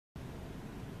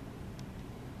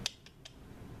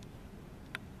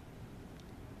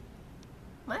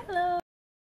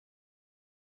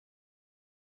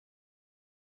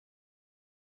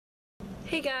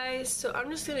Hey guys, so I'm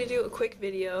just gonna do a quick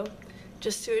video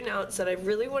just to announce that I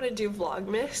really want to do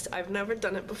Vlogmas. I've never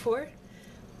done it before,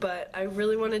 but I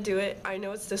really want to do it. I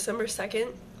know it's December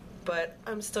 2nd, but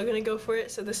I'm still gonna go for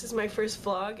it. So this is my first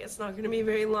vlog. It's not gonna be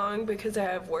very long because I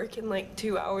have work in like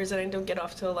 2 hours and I don't get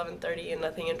off till 11:30 and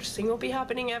nothing interesting will be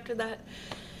happening after that.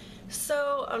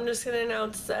 So I'm just gonna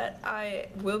announce that I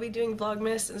will be doing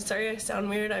Vlogmas, and sorry I sound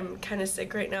weird, I'm kind of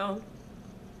sick right now.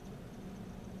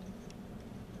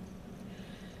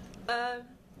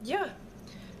 Yeah,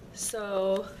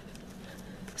 so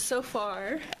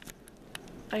far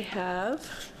I have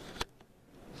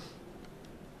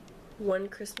one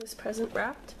Christmas present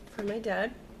wrapped for my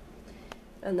dad,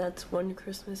 and that's one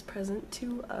Christmas present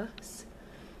to us,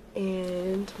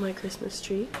 and my Christmas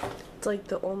tree. It's like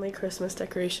the only Christmas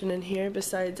decoration in here.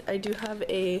 Besides, I do have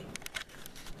a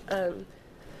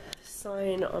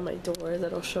sign on my door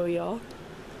that I'll show y'all.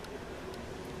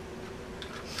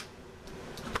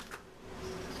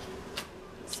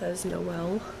 Says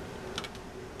Noel.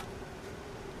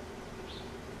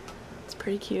 It's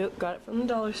pretty cute. Got it from the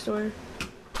dollar store.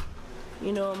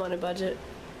 You know I'm on a budget.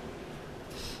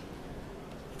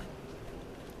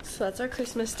 So that's our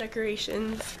Christmas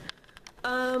decorations.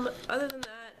 Other than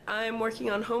that, I'm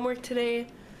working on homework today.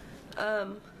 I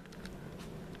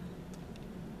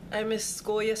missed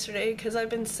school yesterday because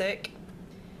I've been sick.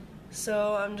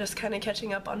 So I'm just kind of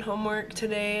catching up on homework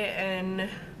today and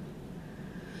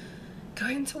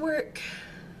going to work.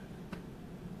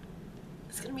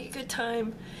 It's gonna be a good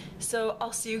time. So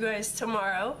I'll see you guys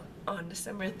tomorrow on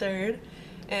December 3rd,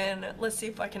 and let's see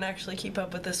if I can actually keep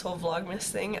up with this whole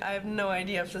Vlogmas thing. I have no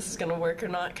idea if this is gonna work or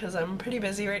not because I'm pretty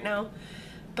busy right now,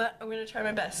 but I'm gonna try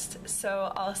my best.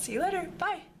 So I'll see you later.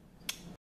 Bye.